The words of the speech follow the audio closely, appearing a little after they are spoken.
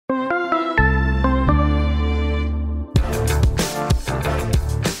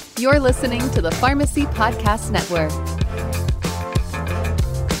You're listening to the Pharmacy Podcast Network.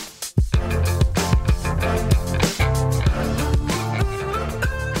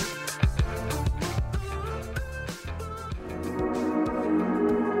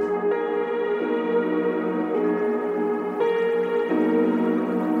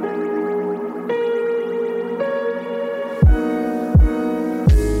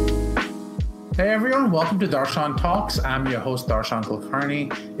 Hey everyone, welcome to Darshan Talks. I'm your host, Darshan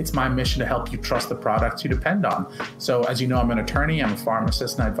Kulkarni. It's my mission to help you trust the products you depend on. So as you know, I'm an attorney, I'm a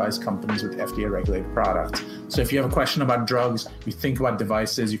pharmacist, and I advise companies with FDA-regulated products. So if you have a question about drugs, you think about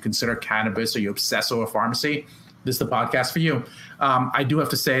devices, you consider cannabis, or you obsess over pharmacy, this is the podcast for you. I do have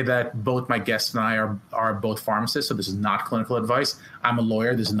to say that both my guests and I are both pharmacists, so this is not clinical advice. I'm a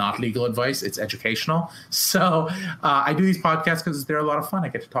lawyer. This is not legal advice. It's educational. So I do these podcasts because they're a lot of fun. I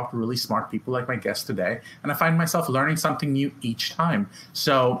get to talk to really smart people like my guest today, and I find myself learning something new each time.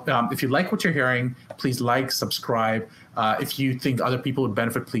 So if you like what you're hearing, please like, subscribe. If you think other people would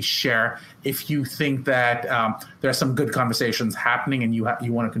benefit, please share. If you think that there are some good conversations happening and you want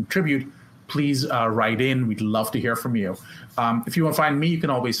to contribute, please write in. We'd love to hear from you. If you want to find me, you can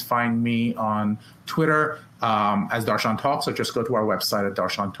always find me on Twitter as Darshan Talks, or just go to our website at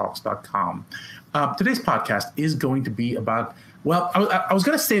darshantalks.com. Today's podcast is going to be about, well, I was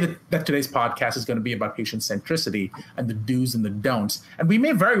going to say that today's podcast is going to be about patient centricity and the do's and the don'ts, and we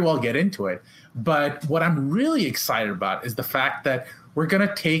may very well get into it. But what I'm really excited about is the fact that we're going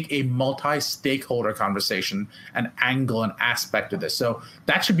to take a multi-stakeholder conversation and angle and aspect of this. So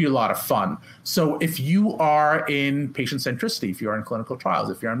that should be a lot of fun. So if you are in patient centricity, if you're in clinical trials,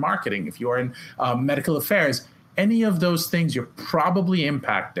 if you're in marketing, if you're in medical affairs, any of those things, you're probably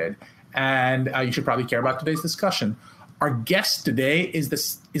impacted. And you should probably care about today's discussion. Our guest today is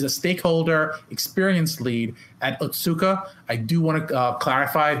a stakeholder experience lead at Otsuka. I do want to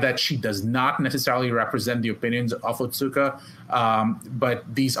clarify that she does not necessarily represent the opinions of Otsuka, but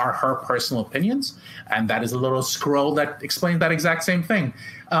these are her personal opinions, and that is a little scroll that explains that exact same thing.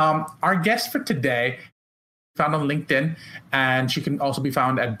 Our guest for today found on LinkedIn, and she can also be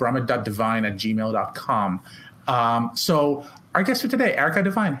found at brahma.divine@gmail.com. So our guest for today, Erica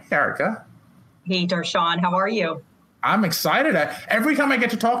Devine. Hey, Erica. Hey, Darshan. How are you? I'm excited. Every time I get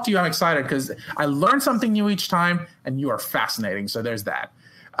to talk to you, I'm excited because I learn something new each time, and you are fascinating. So there's that.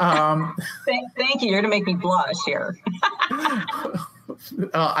 Thank you. You're going to make me blush here.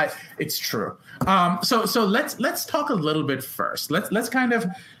 It's true. So let's talk a little bit first. Let's kind of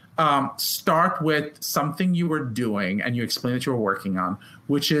start with something you were doing, and you explained that you were working on,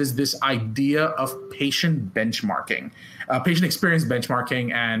 which is this idea of patient benchmarking, patient experience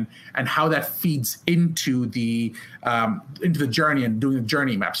benchmarking, and how that feeds into the journey and doing the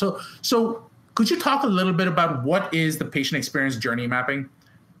journey map. So could you talk a little bit about what is the patient experience journey mapping?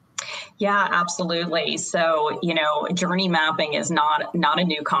 Yeah, absolutely. So, journey mapping is not a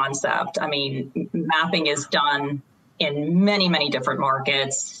new concept. I mean, mapping is done in many, many different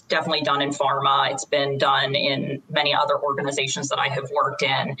markets, definitely done in pharma. It's been done in many other organizations that I have worked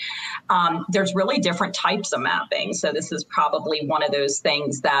in. There's really different types of mapping. So this is probably one of those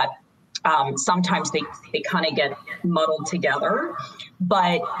things that sometimes they kind of get muddled together.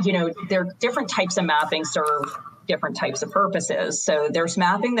 But, there are different types of mapping serve different types of purposes. So there's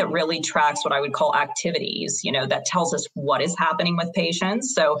mapping that really tracks what I would call activities, that tells us what is happening with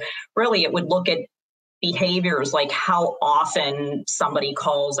patients. So really it would look at behaviors like how often somebody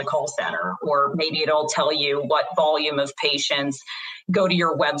calls a call center, or maybe it'll tell you what volume of patients go to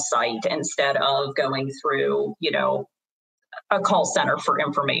your website instead of going through, a call center for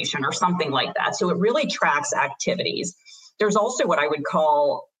information or something like that. So it really tracks activities. There's also what I would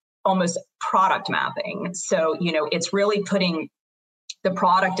call almost product mapping. So, it's really putting the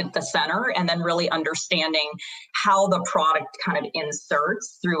product at the center and then really understanding how the product kind of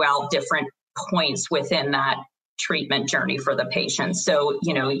inserts throughout different points within that treatment journey for the patient. So,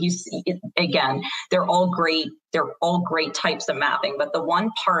 you see, again, they're all great types of mapping. But the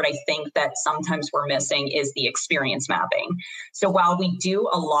one part I think that sometimes we're missing is the experience mapping. So while we do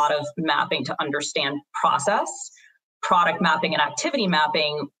a lot of mapping to understand process, product mapping and activity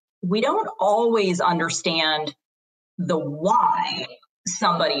mapping, we don't always understand the why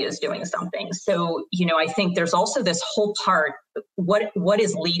somebody is doing something. So, I think there's also this whole part, what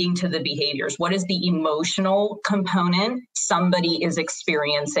is leading to the behaviors? What is the emotional component somebody is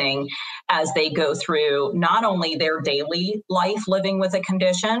experiencing as they go through not only their daily life living with a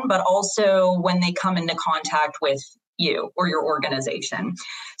condition, but also when they come into contact with you or your organization.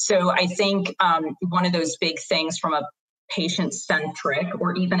 So I think one of those big things from a patient-centric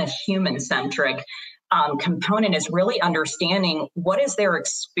or even a human-centric component is really understanding what is their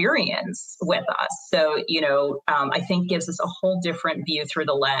experience with us. So, I think gives us a whole different view through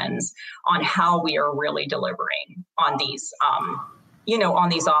the lens on how we are really delivering on these, on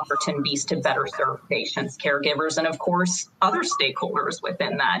these opportunities to better serve patients, caregivers, and of course, other stakeholders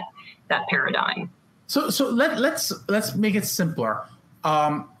within that paradigm. So let's make it simpler.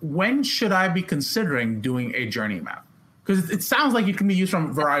 When should I be considering doing a journey map? Because it sounds like it can be used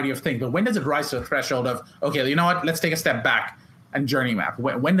from a variety of things, but when does it rise to the threshold of, okay, you know what, let's take a step back and journey map?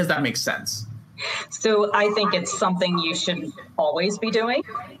 When does that make sense? So I think it's something you should always be doing.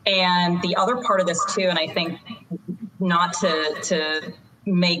 And the other part of this too, and I think not to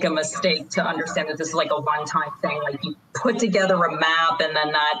make a mistake to understand that this is like a one-time thing, like you put together a map and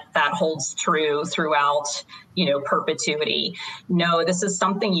then that holds true throughout, perpetuity. No, this is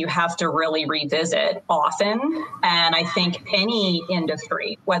something you have to really revisit often. And I think any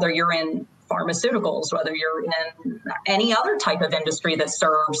industry, whether you're in pharmaceuticals, whether you're in any other type of industry that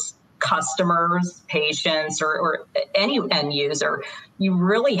serves customers, patients, or any end user, you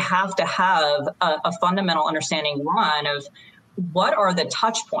really have to have a fundamental understanding, one, of what are the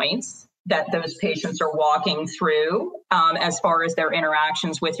touch points that those patients are walking through as far as their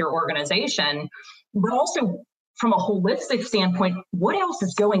interactions with your organization, but also from a holistic standpoint, what else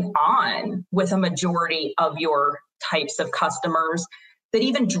is going on with a majority of your types of customers that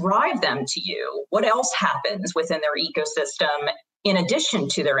even drive them to you? What else happens within their ecosystem in addition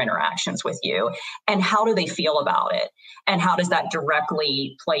to their interactions with you, and how do they feel about it? And how does that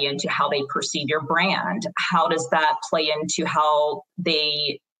directly play into how they perceive your brand? How does that play into how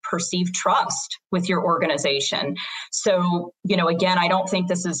they perceive trust with your organization? So, again, I don't think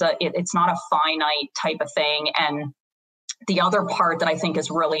this is it's not a finite type of thing. And the other part that I think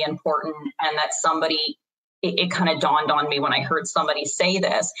is really important, and that it kind of dawned on me when I heard somebody say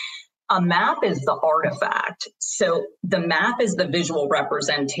this, a map is the artifact. So the map is the visual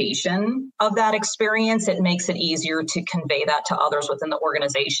representation of that experience. It makes it easier to convey that to others within the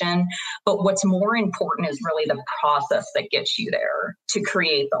organization. But what's more important is really the process that gets you there to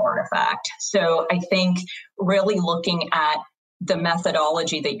create the artifact. So I think really looking at the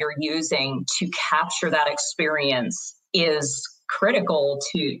methodology that you're using to capture that experience is critical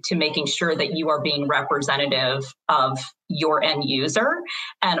to making sure that you are being representative of your end user,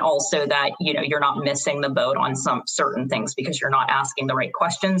 and also that you're not missing the boat on some certain things because you're not asking the right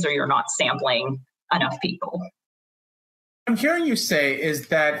questions or you're not sampling enough people. I'm hearing you say is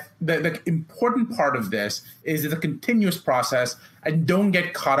that the important part of this is the continuous process, and don't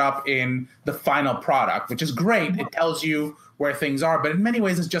get caught up in the final product, which is great. It tells you where things are, but in many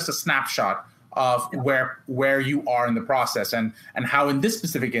ways it's just a snapshot of where you are in the process, and how in this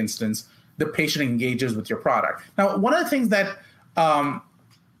specific instance the patient engages with your product. Now, one of the things that that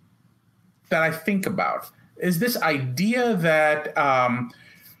I think about is this idea that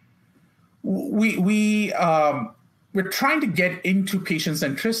we're trying to get into patient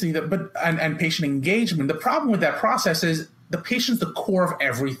centricity, and patient engagement. The problem with that process is the patient's the core of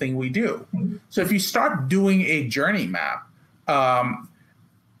everything we do. So if you start doing a journey map,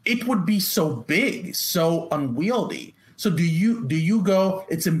 it would be so big, so unwieldy. So do you go,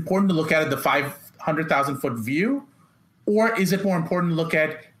 it's important to look at it the 500,000 foot view, or is it more important to look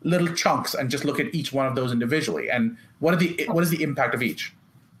at little chunks and just look at each one of those individually? And what is the impact of each?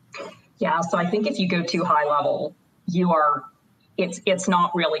 Yeah, so I think if you go too high level, it's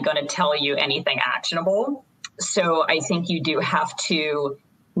not really going to tell you anything actionable. So I think you do have to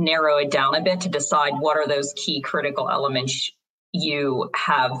narrow it down a bit to decide what are those key critical elements you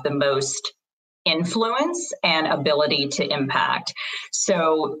have the most influence and ability to impact.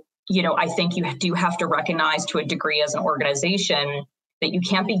 So, I think you do have to recognize to a degree as an organization that you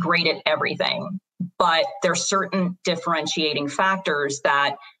can't be great at everything, but there's certain differentiating factors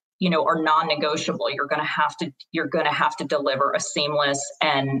that, are non-negotiable. You're going to have to deliver a seamless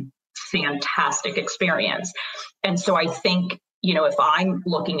and fantastic experience. And so I think, if I'm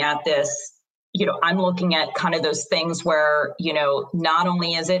looking at this, I'm looking at kind of those things where, not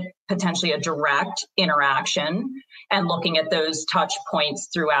only is it potentially a direct interaction and looking at those touch points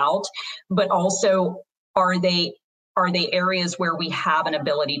throughout, but also are they areas where we have an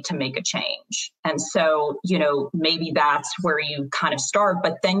ability to make a change? And so, maybe that's where you kind of start,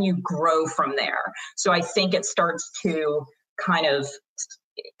 but then you grow from there. So I think it starts to kind of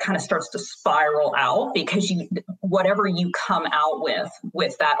starts to spiral out, because whatever you come out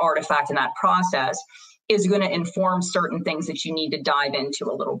with that artifact and that process is going to inform certain things that you need to dive into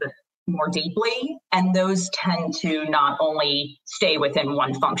a little bit more deeply. And those tend to not only stay within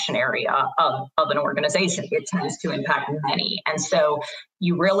one function area of an organization, it tends to impact many. And so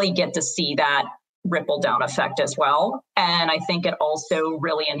you really get to see that ripple down effect as well. And I think it also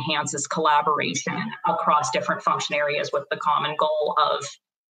really enhances collaboration across different function areas with the common goal of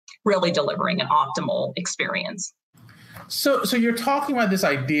really delivering an optimal experience. So you're talking about this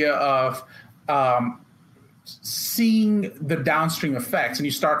idea of seeing the downstream effects, and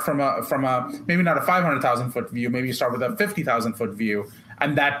you start from a maybe not a 500,000 foot view, maybe you start with a 50,000 foot view,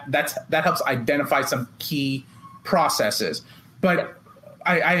 and that helps identify some key processes. But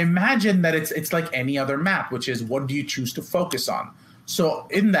I imagine that it's like any other map, which is what do you choose to focus on? So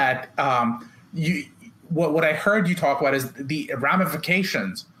in that, what I heard you talk about is the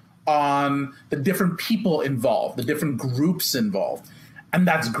ramifications on the different people involved, the different groups involved. And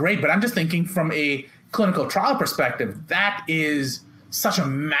that's great. But I'm just thinking from a clinical trial perspective, that is such a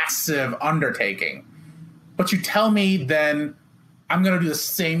massive undertaking. But you tell me then I'm going to do the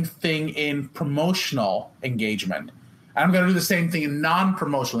same thing in promotional engagement. I'm going to do the same thing in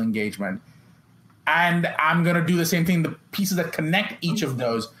non-promotional engagement. And I'm going to do the same thing, the pieces that connect each of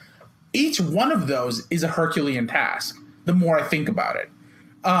those. Each one of those is a Herculean task, the more I think about it.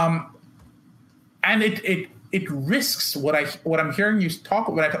 And it risks what I'm hearing you talk.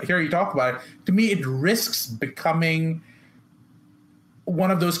 When I hear you talk about it, to me, it risks becoming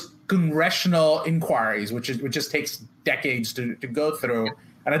one of those congressional inquiries, which just takes decades to go through,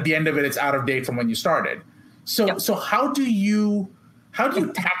 and at the end of it, it's out of date from when you started. So how do you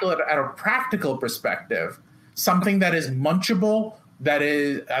tackle it at a practical perspective? Something that is munchable. That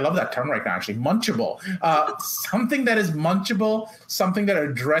is, I love that term right now, actually, munchable. Something that is munchable, something that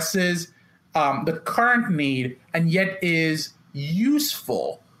addresses the current need and yet is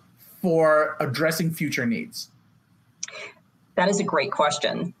useful for addressing future needs? That is a great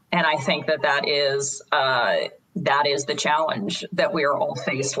question. And I think that is the challenge that we are all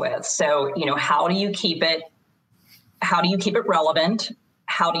faced with. So, how do you keep it relevant?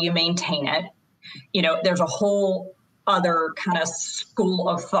 How do you maintain it? There's a whole other kind of school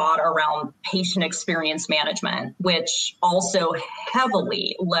of thought around patient experience management, which also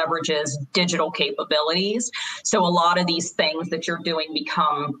heavily leverages digital capabilities. So a lot of these things that you're doing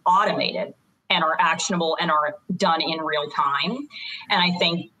become automated and are actionable and are done in real time. And I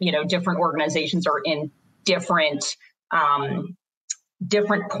think, different organizations are in different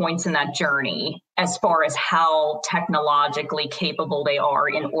points in that journey as far as how technologically capable they are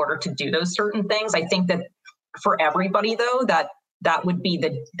in order to do those certain things. I think that for everybody, though, that would be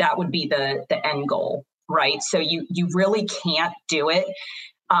the end goal, right? So you really can't do it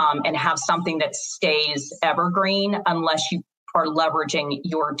and have something that stays evergreen unless you are leveraging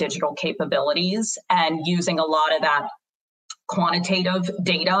your digital capabilities and using a lot of that quantitative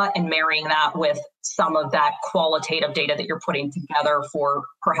data and marrying that with some of that qualitative data that you're putting together for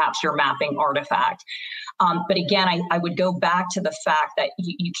perhaps your mapping artifact. But again, I would go back to the fact that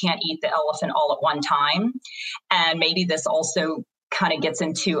you can't eat the elephant all at one time. And maybe this also kind of gets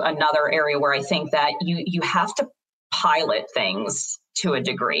into another area where I think that you have to pilot things to a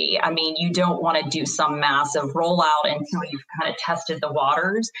degree. I mean, you don't want to do some massive rollout until you've kind of tested the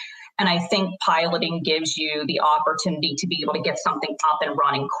waters. And I think piloting gives you the opportunity to be able to get something up and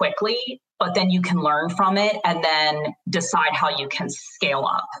running quickly, but then you can learn from it and then decide how you can scale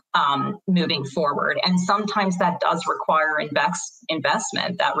up moving forward. And sometimes that does require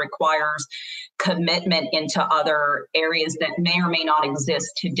investment, that requires commitment into other areas that may or may not exist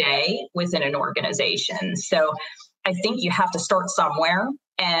today within an organization. So I think you have to start somewhere.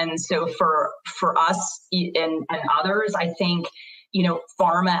 And so for us and others, I think,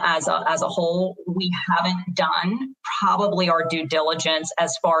 pharma as a whole, we haven't done probably our due diligence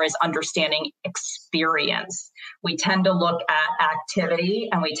as far as understanding experience. We tend to look at activity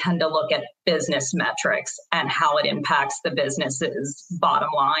and we tend to look at business metrics and how it impacts the business's bottom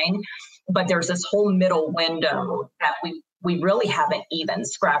line. But there's this whole middle window that we really haven't even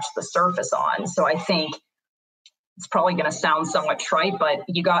scratched the surface on. So I think it's probably going to sound somewhat trite, but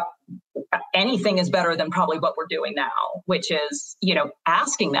anything is better than probably what we're doing now, which is,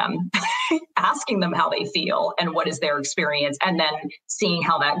 asking them how they feel and what is their experience, and then seeing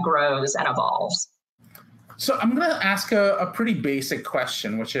how that grows and evolves. So I'm going to ask a pretty basic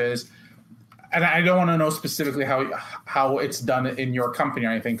question, which is, and I don't want to know specifically how it's done in your company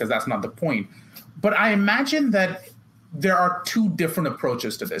or anything, because that's not the point. But I imagine that there are two different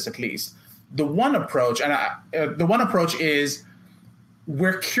approaches to this, at least. The one approach is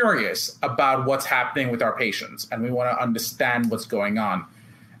we're curious about what's happening with our patients and we want to understand what's going on.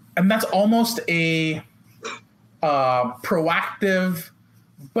 And that's almost a proactive,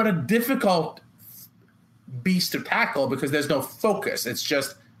 but a difficult beast to tackle because there's no focus. It's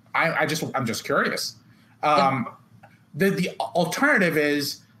just, I'm just curious. The alternative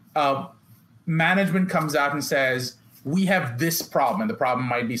is management comes out and says, we have this problem, and the problem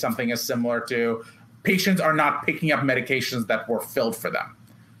might be something as similar to patients are not picking up medications that were filled for them.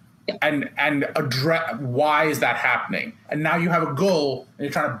 And address why is that happening? And now you have a goal and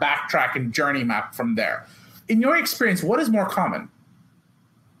you're trying to backtrack and journey map from there. In your experience, what is more common?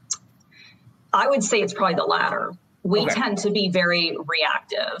 I would say it's probably the latter. We tend to be very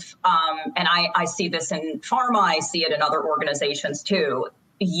reactive. And I see this in pharma. I see it in other organizations too.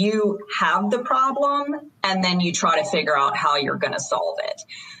 You have the problem and then you try to figure out how you're going to solve it.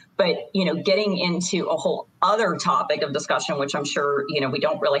 But, getting into a whole other topic of discussion, which I'm sure, we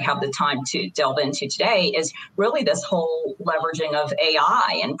don't really have the time to delve into today, is really this whole leveraging of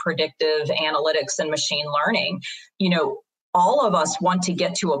AI and predictive analytics and machine learning. All of us want to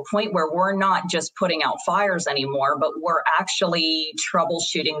get to a point where we're not just putting out fires anymore, but we're actually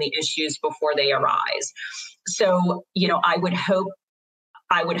troubleshooting the issues before they arise. So, I would hope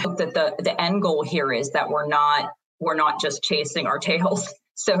that the end goal here is that we're not just chasing our tails,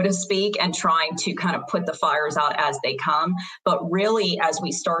 so to speak, and trying to kind of put the fires out as they come, but really as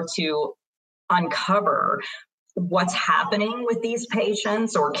we start to uncover what's happening with these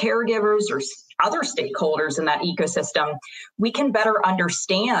patients or caregivers or other stakeholders in that ecosystem, we can better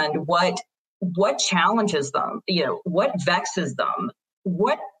understand what challenges them, what vexes them,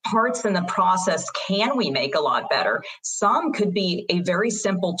 what parts in the process can we make a lot better. Some could be a very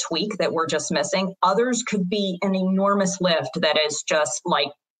simple tweak that we're just missing. Others could be an enormous lift that is just like,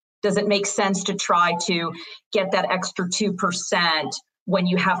 does it make sense to try to get that extra 2% when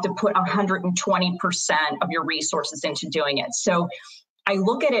you have to put 120% of your resources into doing it? So I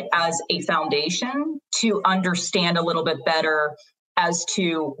look at it as a foundation to understand a little bit better as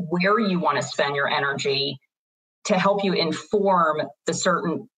to where you want to spend your energy to help you inform the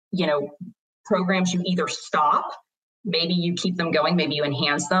certain, programs you either stop, maybe you keep them going, maybe you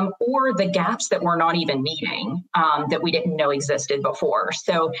enhance them, or the gaps that we're not even meeting that we didn't know existed before.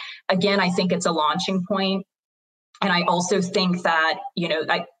 So again, I think it's a launching point. And I also think that,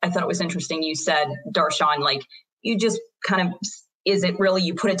 I thought it was interesting you said, Darshan, like you just kind of, is it really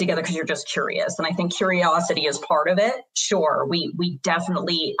you put it together because you're just curious? And I think curiosity is part of it. Sure, we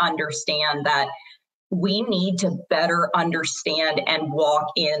definitely understand that we need to better understand and walk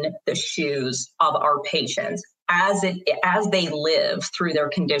in the shoes of our patients as they live through their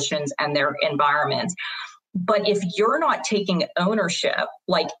conditions and their environments. But if you're not taking ownership,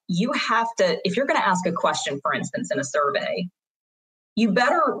 like you have to, if you're going to ask a question, for instance, in a survey, you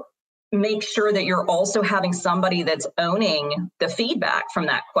better make sure that you're also having somebody that's owning the feedback from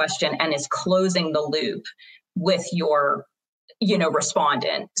that question and is closing the loop with your,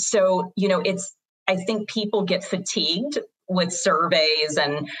 respondent. So, I think people get fatigued with surveys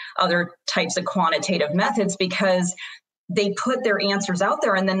and other types of quantitative methods because they put their answers out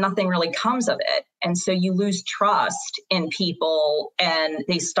there and then nothing really comes of it. And so you lose trust in people and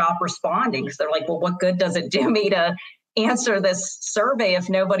they stop responding because they're like, well, what good does it do me to answer this survey if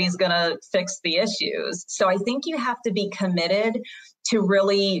nobody's going to fix the issues? So I think you have to be committed to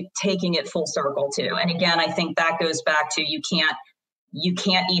really taking it full circle too. And again, I think that goes back to you can't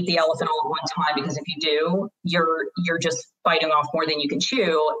eat the elephant all at one time, because if you do, you're just biting off more than you can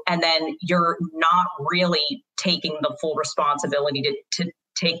chew, and then you're not really taking the full responsibility to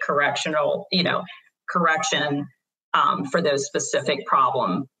take correction for those specific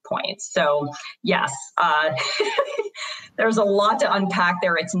problem points. So yes, there's a lot to unpack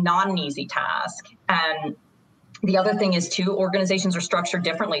there. It's not an easy task. And the other thing is too, organizations are structured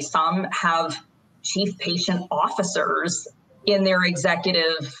differently. Some have chief patient officers in their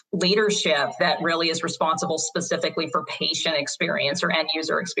executive leadership that really is responsible specifically for patient experience or end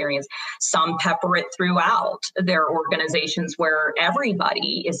user experience. Some pepper it throughout their organizations where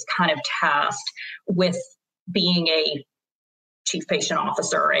everybody is kind of tasked with being a chief patient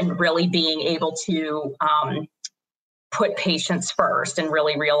officer and really being able to put patients first and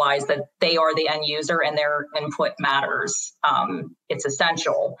really realize that they are the end user and their input matters. It's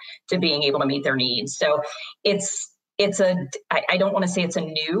essential to being able to meet their needs. So I don't want to say it's a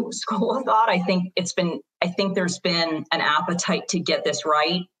new school of thought. I think there's been an appetite to get this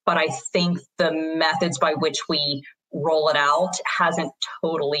right, but I think the methods by which we roll it out hasn't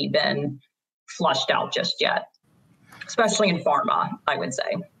totally been flushed out just yet, especially in pharma, I would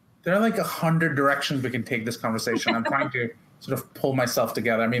say. There are like 100 directions we can take this conversation. I'm trying to sort of pull myself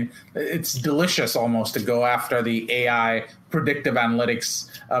together. I mean, it's delicious almost to go after the AI, predictive analytics,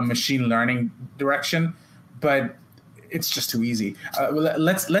 machine learning direction, but it's just too easy.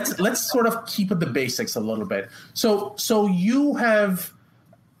 Let's sort of keep it the basics a little bit. So you have,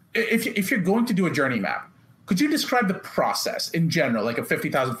 if you're going to do a journey map, could you describe the process in general, like a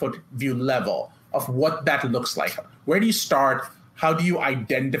 50,000 foot view level of what that looks like? Where do you start? How do you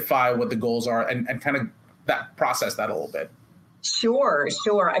identify what the goals are and kind of that process that a little bit? Sure.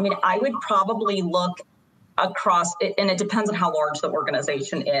 I mean, I would probably look across, and it depends on how large the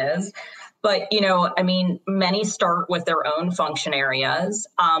organization is. But, I mean, many start with their own function areas.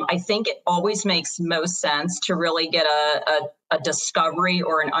 I think it always makes most sense to really get a discovery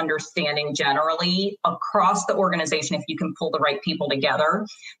or an understanding generally across the organization, if you can pull the right people together,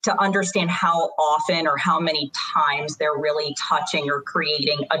 to understand how often or how many times they're really touching or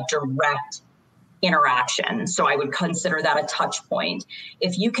creating a direct interaction. So I would consider that a touch point.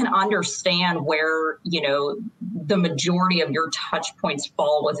 If you can understand where, the majority of your touch points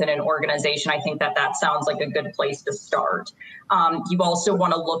fall within an organization, I think that sounds like a good place to start. You also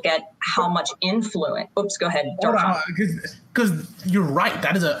want to look at how much influence. Oops, go ahead. Because you're right.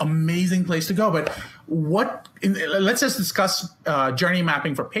 That is an amazing place to go. But let's just discuss journey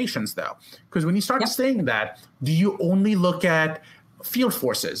mapping for patients, though. Because when you start saying that, do you only look at field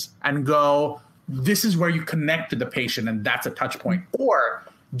forces and go, this is where you connect to the patient and that's a touch point? Or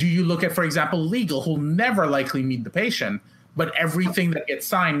do you look at, for example, legal, who'll never likely meet the patient, but everything that gets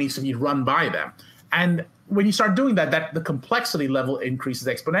signed needs to be run by them? And when you start doing that the complexity level increases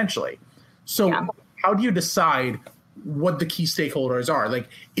exponentially. So how do you decide what the key stakeholders are? Like,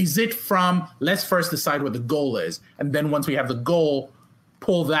 is it from, let's first decide what the goal is, and then once we have the goal,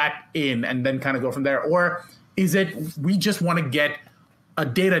 pull that in and then kind of go from there? Or is it we just want to get a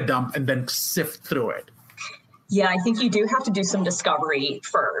data dump and then sift through it? Yeah, I think you do have to do some discovery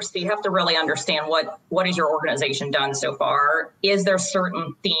first. You have to really understand what has your organization done so far? Is there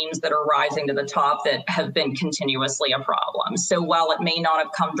certain themes that are rising to the top that have been continuously a problem? So while it may not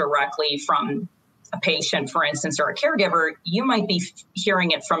have come directly from a patient, for instance, or a caregiver, you might be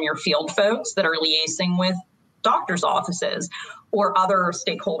hearing it from your field folks that are liaising with doctors' offices or other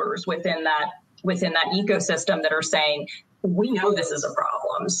stakeholders within that ecosystem that are saying, we know this is a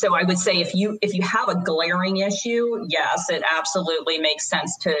problem. So I would say if you have a glaring issue, yes, it absolutely makes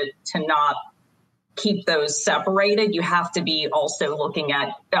sense to not keep those separated. You have to be also looking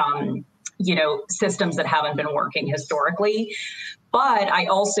at systems that haven't been working historically. But I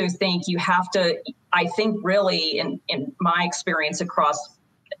also think you have to, I think really in my experience across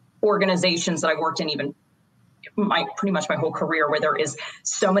organizations that I worked in even pretty much my whole career, where there is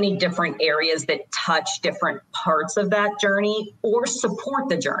so many different areas that touch different parts of that journey or support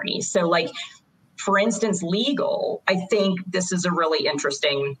the journey. So like, for instance, legal, I think this is a really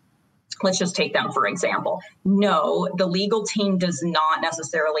interesting, let's just take them for example. No, the legal team does not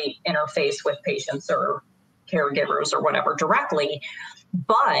necessarily interface with patients or caregivers or whatever directly,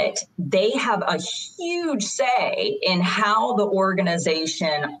 but they have a huge say in how the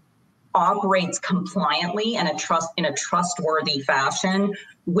organization operates compliantly and in a trustworthy fashion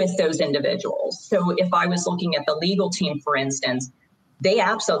with those individuals. So if I was looking at the legal team, for instance, they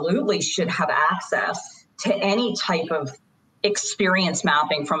absolutely should have access to any type of experience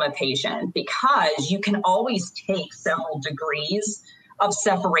mapping from a patient, because you can always take several degrees of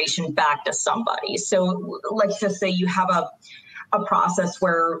separation back to somebody. So let's just say you have a process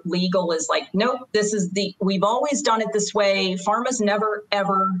where legal is like, nope, we've always done it this way. Pharma's never,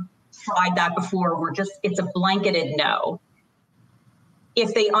 ever tried that before. It's a blanketed no.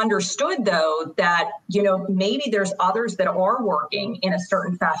 If they understood, though, that, maybe there's others that are working in a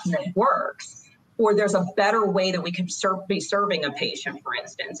certain fashion that works, or there's a better way that we could be serving a patient, for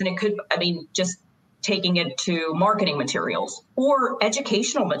instance. And it could, just taking it to marketing materials or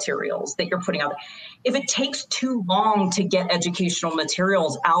educational materials that you're putting out. If it takes too long to get educational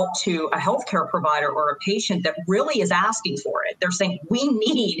materials out to a healthcare provider or a patient that really is asking for it, they're saying, we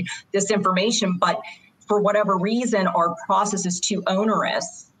need this information, but for whatever reason, our process is too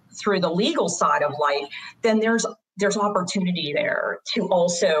onerous through the legal side of life, then there's opportunity there to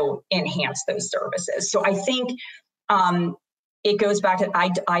also enhance those services. So I think it goes back to,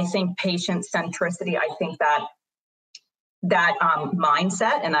 I think patient centricity. I think that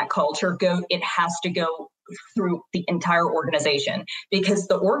mindset and that culture it has to go through the entire organization, because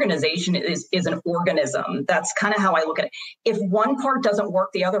the organization is an organism. That's kind of how I look at it. If one part doesn't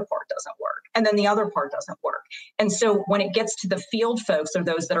work, the other part doesn't work, and then the other part doesn't work. And so when it gets to the field folks or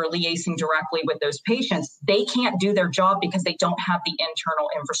those that are liaising directly with those patients, they can't do their job because they don't have the internal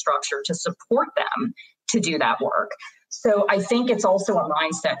infrastructure to support them to do that work. So I think it's also a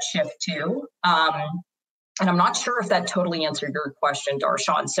mindset shift too. And I'm not sure if that totally answered your question,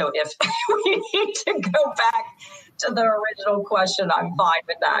 Darshan. So if we need to go back to the original question, I'm fine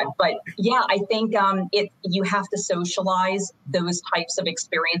with that. But yeah, I think you have to socialize those types of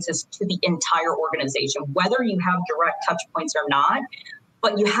experiences to the entire organization, whether you have direct touch points or not.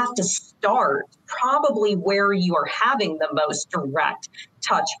 But you have to start probably where you are having the most direct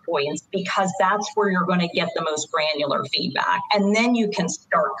touch points, because that's where you're going to get the most granular feedback. And then you can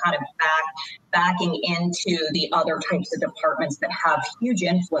start kind of backing into the other types of departments that have huge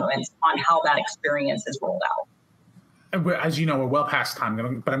influence on how that experience is rolled out. As you know, we're well past time,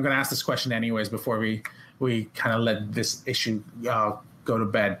 but I'm going to ask this question anyways before we kind of let this issue go to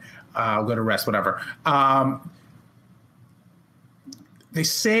bed, go to rest, whatever. They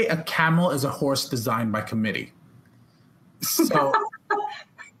say a camel is a horse designed by committee. So,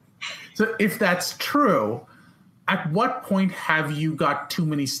 so if that's true, at what point have you got too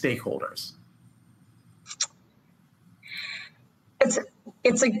many stakeholders?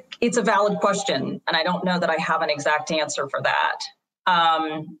 It's a valid question, and I don't know that I have an exact answer for that.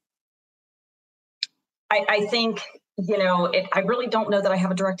 I think, I really don't know that I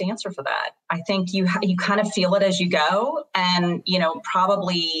have a direct answer for that. I think you kind of feel it as you go. And,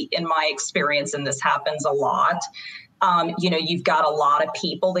 probably in my experience, and this happens a lot, you've got a lot of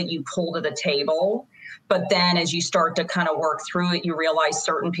people that you pull to the table. But then as you start to kind of work through it, you realize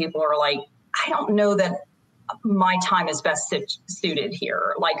certain people are like, I don't know that my time is best suited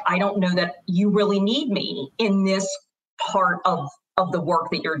here. Like, I don't know that you really need me in this part of the work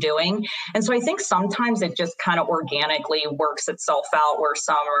that you're doing. And so I think sometimes it just kind of organically works itself out, where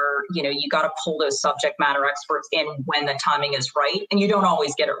some are, you got to pull those subject matter experts in when the timing is right. And you don't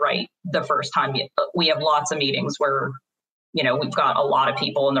always get it right the first time. We have lots of meetings where, we've got a lot of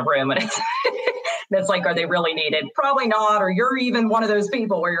people in the room, and it's like, are they really needed? Probably not. Or you're even one of those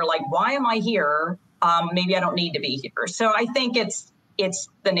people where you're like, why am I here? Maybe I don't need to be here. So I think it's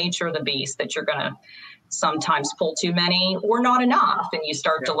the nature of the beast that you're going to sometimes pull too many or not enough. And you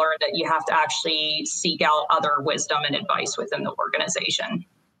start to learn that you have to actually seek out other wisdom and advice within the organization.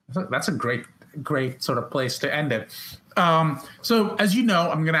 That's a great sort of place to end it. So as you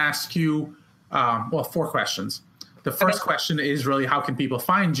know, I'm going to ask you, 4 questions. The first question is really, how can people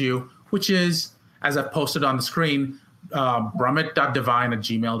find you? Which is, as I've posted on the screen,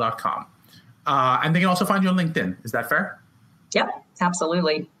 brumit.devine@gmail.com. And they can also find you on LinkedIn. Is that fair? Yep,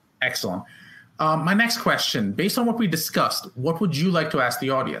 absolutely. Excellent. My next question, based on what we discussed, what would you like to ask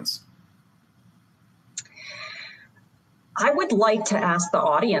the audience? I would like to ask the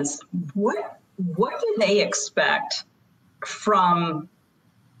audience, what do they expect from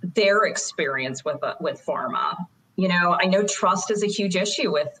their experience with pharma? I know trust is a huge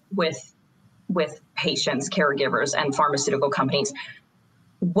issue with patients, caregivers, and pharmaceutical companies.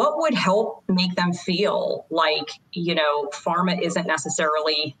 What would help make them feel like, pharma isn't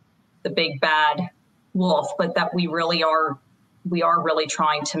necessarily the big bad wolf, but that we are really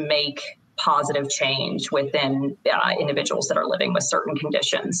trying to make positive change within individuals that are living with certain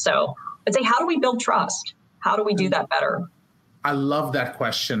conditions. So I'd say, how do we build trust? How do we do that better? I love that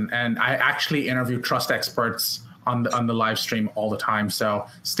question. And I actually interview trust experts on the live stream all the time. So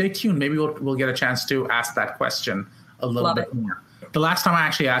stay tuned. Maybe we'll get a chance to ask that question a little bit more. The last time I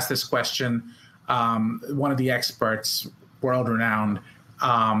actually asked this question, one of the experts, world-renowned,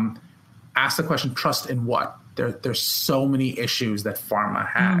 asked the question, trust in what? There's so many issues that pharma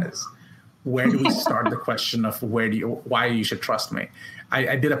has. Where do we start the question of why you should trust me?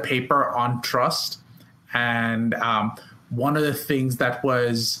 I did a paper on trust, and one of the things that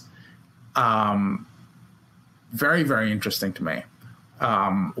was very, very interesting to me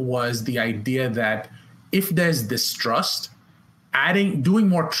was the idea that if there's distrust, doing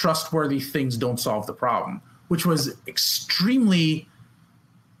more trustworthy things don't solve the problem, which was extremely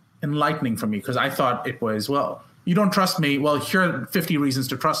enlightening for me, because I thought it was, well, you don't trust me. Well, here are 50 reasons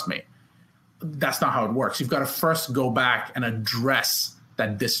to trust me. That's not how it works. You've got to first go back and address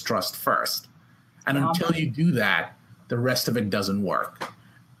that distrust first. And until you do that, the rest of it doesn't work,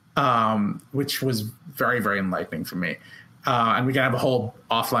 which was very, very enlightening for me. And we can have a whole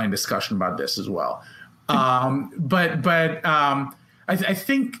offline discussion about this as well. I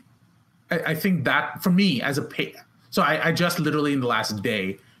think that for me as a patient, so I just literally in the last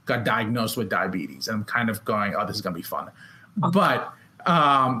day got diagnosed with diabetes, and I'm kind of going, oh, this is going to be fun. But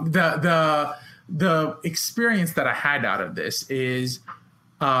the experience that I had out of this is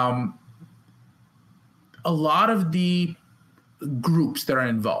a lot of the groups that are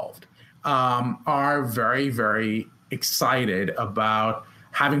involved are very, very excited about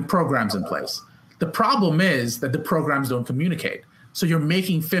having programs in place. The problem is that the programs don't communicate. So you're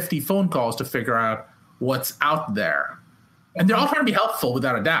making 50 phone calls to figure out what's out there. And they're all trying to be helpful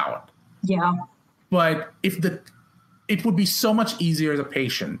without a doubt. Yeah. But it would be so much easier as a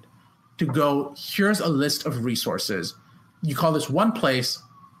patient to go, here's a list of resources. You call this one place,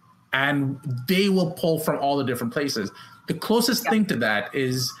 and they will pull from all the different places. The closest thing to that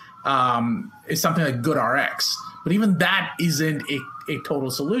is something like GoodRx. But even that isn't a total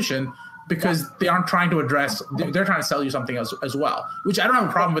solution, because they aren't trying to address, they're trying to sell you something else as well, which I don't have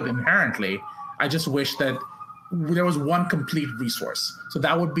a problem with inherently. I just wish that there was one complete resource. So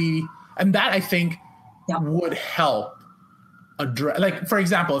that would be, and that I think would help address, like, for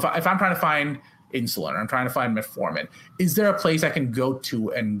example, if I'm trying to find insulin, or I'm trying to find metformin, is there a place I can go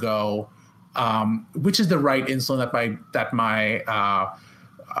to and go, which is the right insulin that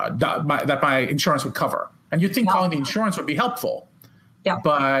my insurance would cover? And you'd think calling the insurance would be helpful. Yeah.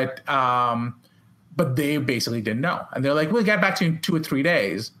 But they basically didn't know. And they're like, we'll get back to you in 2 or 3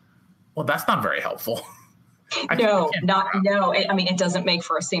 days. Well, that's not very helpful. No. I mean, it doesn't make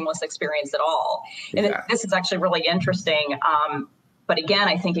for a seamless experience at all. Exactly. And this is actually really interesting. But again,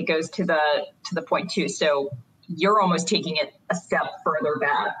 I think it goes to the point too. So you're almost taking it a step further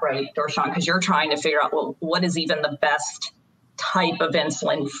back, right, Darshan? Because you're trying to figure out, well, what is even the best type of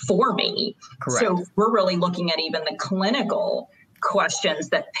insulin for me? Correct. So we're really looking at even the clinical questions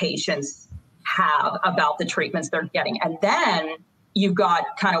that patients have about the treatments they're getting. And then you've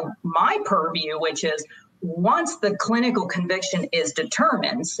got kind of my purview, which is once the clinical conviction is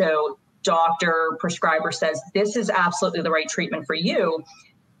determined, so doctor, prescriber says, this is absolutely the right treatment for you.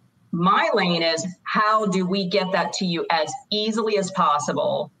 My lane is, how do we get that to you as easily as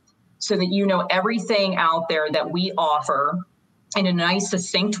possible so that you know everything out there that we offer in a nice,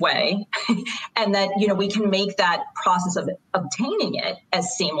 succinct way, and that, we can make that process of obtaining it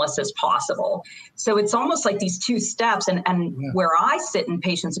as seamless as possible. So it's almost like these two steps. And where I sit in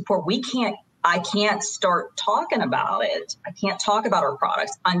patient support, I can't start talking about it. I can't talk about our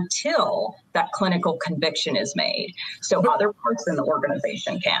products until that clinical conviction is made. So other parts in the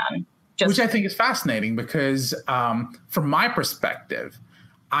organization can. Which I think is fascinating, because from my perspective,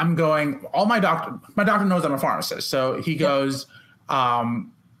 I'm going, my doctor knows I'm a pharmacist. So he goes,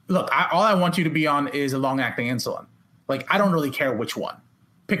 look, all I want you to be on is a long-acting insulin. Like, I don't really care which one.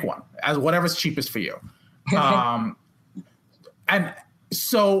 Pick one, as whatever's cheapest for you. And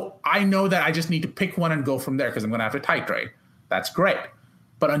so I know that I just need to pick one and go from there, because I'm going to have to titrate. That's great.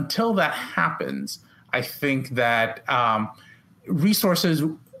 But until that happens, I think that resources,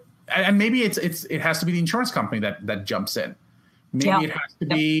 and maybe it has to be the insurance company that jumps in. Maybe it has to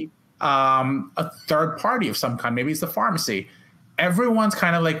be a third party of some kind. Maybe it's the pharmacy. Everyone's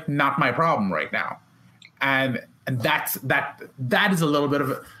kind of like, not my problem right now. And that is a little bit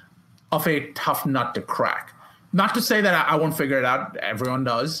of a tough nut to crack. Not to say that I won't figure it out. Everyone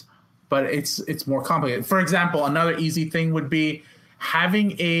does, but it's more complicated. For example, another easy thing would be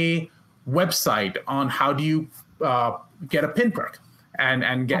having a website on how do you get a pinprick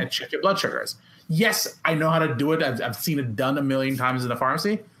and check your blood sugars. Yes, I know how to do it. I've seen it done a million times in a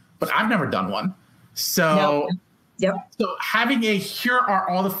pharmacy, but I've never done one. So, so having here are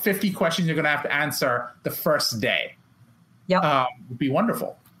all the 50 questions you're going to have to answer the first day would be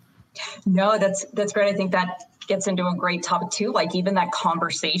wonderful. No, that's great. I think that gets into a great topic too, like even that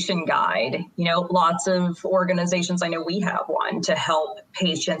conversation guide. Lots of organizations, I know we have one, to help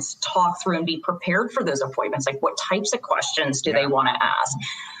patients talk through and be prepared for those appointments. Like, what types of questions do they want to ask?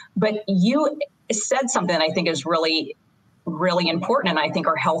 But you said something that I think is really, really important. And I think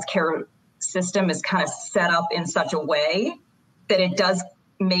our healthcare system is kind of set up in such a way that it does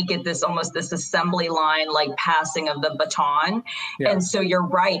make it this assembly line, like passing of the baton. Yeah. And so you're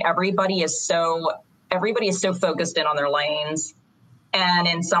right. Everybody is so focused in on their lanes, and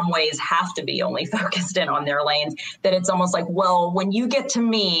in some ways have to be only focused in on their lanes, that it's almost like, well, when you get to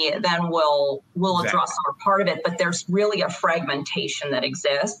me, then we'll address our part of it. But there's really a fragmentation that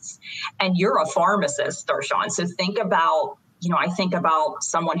exists. And you're a pharmacist, Darshan. So think about, I think about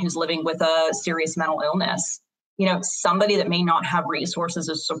someone who's living with a serious mental illness, somebody that may not have resources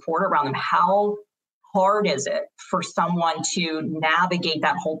of support around them. How hard is it for someone to navigate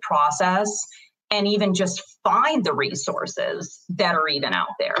that whole process and even just find the resources that are even out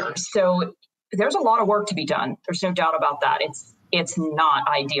there? So there's a lot of work to be done. There's no doubt about that. It's not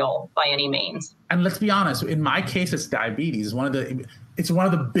ideal by any means. And let's be honest, in my case, it's diabetes. It's one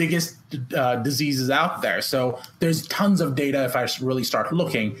of the biggest diseases out there. So there's tons of data. If I really start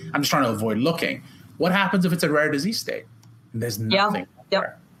looking, I'm just trying to avoid looking. What happens if it's a rare disease state? There's nothing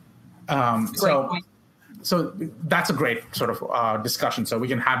there. So that's a great sort of discussion. So we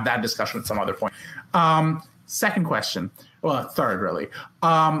can have that discussion at some other point. Second question, well, third really.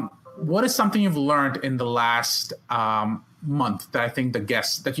 what is something you've learned in the last month that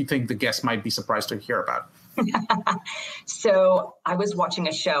you think the guests might be surprised to hear about? So I was watching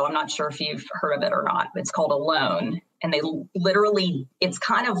a show. I'm not sure if you've heard of it or not. It's called Alone. And they literally, it's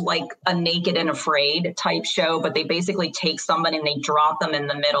kind of like a Naked and Afraid type show, but they basically take someone and they drop them in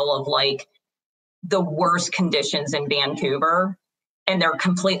the middle of like the worst conditions in Vancouver. And they're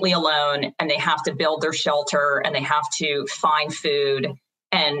completely alone and they have to build their shelter and they have to find food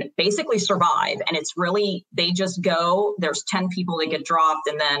and basically survive. And it's really, they just go, there's 10 people that get dropped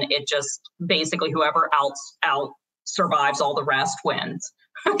and then it just basically whoever out survives, all the rest wins.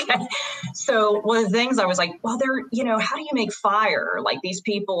 Okay. So one of the things I was like, well, how do you make fire? Like these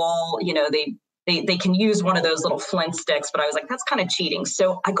people all, they can use one of those little flint sticks, but I was like, that's kind of cheating.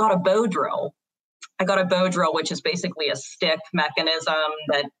 So I got a bow drill, which is basically a stick mechanism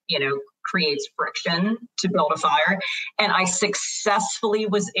that, creates friction to build a fire. And I successfully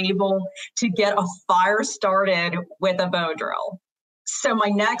was able to get a fire started with a bow drill. So my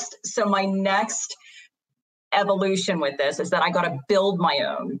next evolution with this is that I got to build my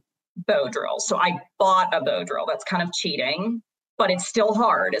own bow drill. So I bought a bow drill. That's kind of cheating, but it's still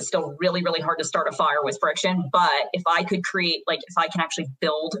hard. It's still really, really hard to start a fire with friction. But if I could create, if I can actually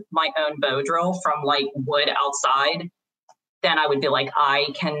build my own bow drill from like wood outside, then I would be like,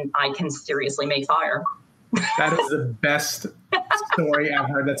 I can seriously make fire. That is the best story I've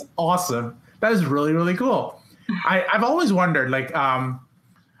heard. That's awesome. That is really, really cool. I've always wondered,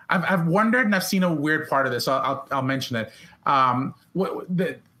 I've wondered, and I've seen a weird part of this. So I'll mention it. A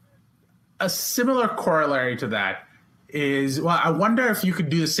similar corollary to that is, I wonder if you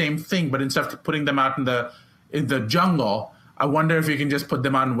could do the same thing, but instead of putting them out in the jungle, I wonder if you can just put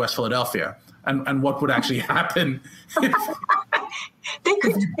them out in West Philadelphia, and what would actually happen. They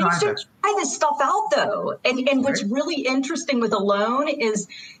should try this stuff out though. And what's really interesting with Alone is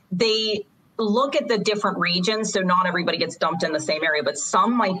they look at the different regions. So not everybody gets dumped in the same area, but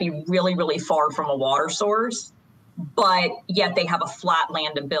some might be really, really far from a water source, but yet they have a flat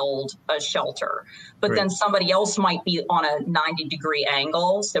land to build a shelter. But then somebody else might be on a 90-degree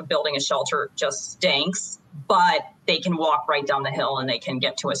angle. So building a shelter just stinks, but they can walk right down the hill and they can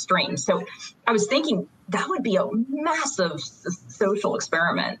get to a stream. So I was thinking that would be a massive social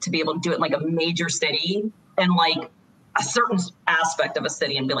experiment to be able to do it in like a major city and like a certain aspect of a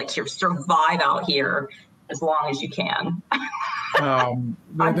city and be like, here, survive out here as long as you can.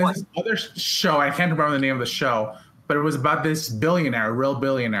 There's this other show, I can't remember the name of the show, but it was about this billionaire, real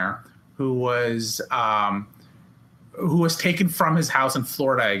billionaire, who was taken from his house in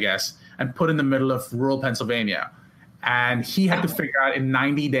Florida, I guess, and put in the middle of rural Pennsylvania. And he had to figure out in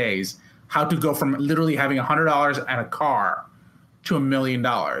 90 days how to go from literally having $100 and a car to $1 million.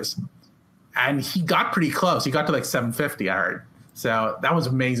 And he got pretty close. He got to like 750, I heard. So that was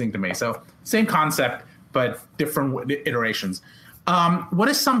amazing to me. So same concept, but different iterations. What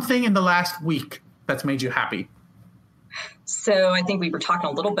is something in the last week that's made you happy? So I think we were talking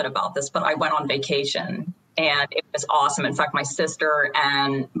a little bit about this, but I went on vacation and it was awesome. In fact, my sister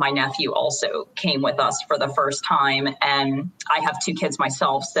and my nephew also came with us for the first time. And I have 2 kids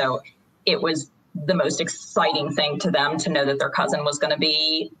myself. So it was the most exciting thing to them to know that their cousin was going to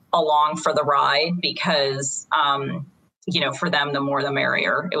be along for the ride because, for them, the more the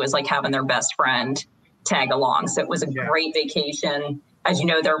merrier. It was like having their best friend tag along. So it was a great vacation. As you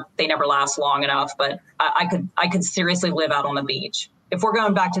know, they never last long enough, but I could seriously live out on the beach. If we're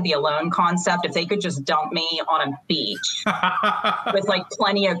going back to the Alone concept, if they could just dump me on a beach with like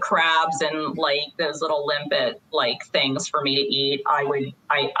plenty of crabs and like those little limpet like things for me to eat, I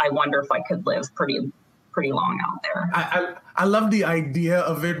wonder if I could live pretty long out there. I love the idea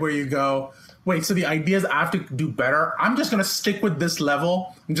of it where you go, wait, so the idea is I have to do better. I'm just going to stick with this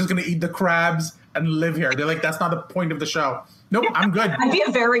level. I'm just going to eat the crabs and live here. They're like, that's not the point of the show. Nope, I'm good. I'd be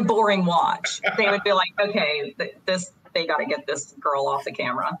a very boring watch. They would be like, okay, they got to get this girl off the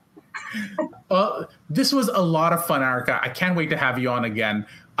camera. This was a lot of fun, Erica. I can't wait to have you on again.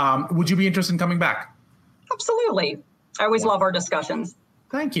 Would you be interested in coming back? Absolutely. I always love our discussions.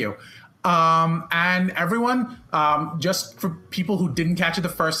 Thank you. And everyone, just for people who didn't catch it the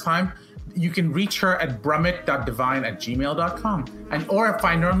first time, you can reach her at brumit.divine@gmail.com or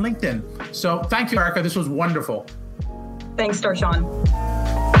find her on LinkedIn. So thank you, Erica. This was wonderful. Thanks, Darshan.